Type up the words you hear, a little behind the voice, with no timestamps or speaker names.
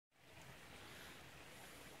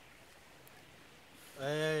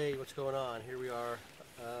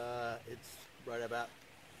about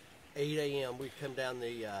 8 a.m. we come down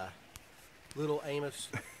the Little Amos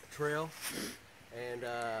Trail, and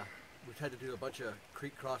we've had to do a bunch of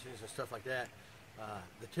creek crossings and stuff like that.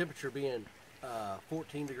 The temperature being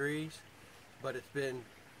 14 degrees, but it's been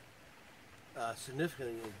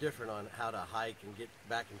significantly different on how to hike and get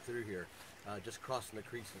back and through here. Just crossing the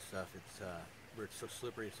creeks and stuff, it's where it's so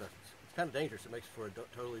slippery and stuff. It's kind of dangerous. It makes for a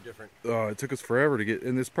totally different. It took us forever to get,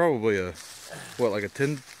 and it's probably a like a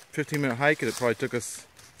 10-15 minute hike, and it probably took us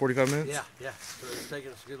 45 minutes. Yeah. So it's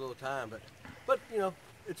taking us a good little time, but you know,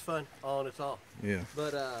 it's fun all in its all. Yeah.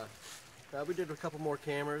 But we did a couple more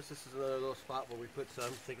cameras. This is another little spot where we put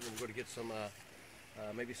some, thinking we're going to get some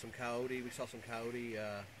maybe some coyote. We saw some coyote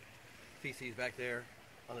feces back there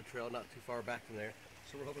on the trail, not too far back from there.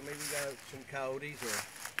 So we're hoping maybe we got some coyotes,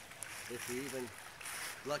 or if we even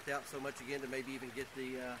lucked out so much again to maybe even get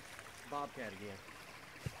the bobcat again.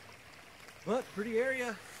 But pretty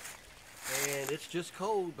area, and it's just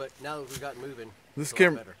cold. But now that we've gotten moving, This it's a lot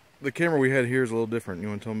camera, better. the camera we had here is a little different. You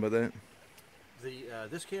want to tell them about that?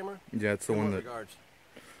 This camera? Yeah, it's the one that, regards?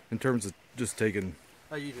 in terms of just taking.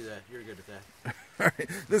 Oh, you do that. You're good at that. All right.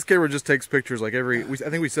 This camera just takes pictures like I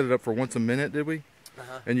think we set it up for once a minute, did we?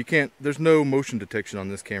 And you can't, there's no motion detection on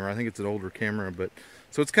this camera. I think it's an older camera, but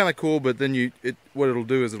so it's kind of cool. But then what it'll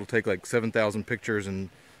do is it'll take like 7,000 pictures, and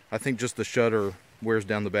I think just the shutter wears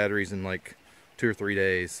down the batteries in like 2 or 3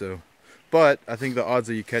 days. So, but I think the odds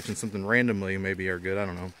of you catching something randomly maybe are good. I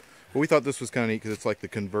don't know. But we thought this was kind of neat because it's like the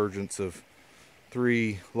convergence of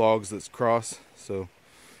 3 logs that's cross. So,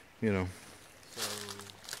 you know. So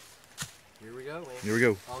here we go, man. Here we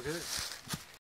go. All good.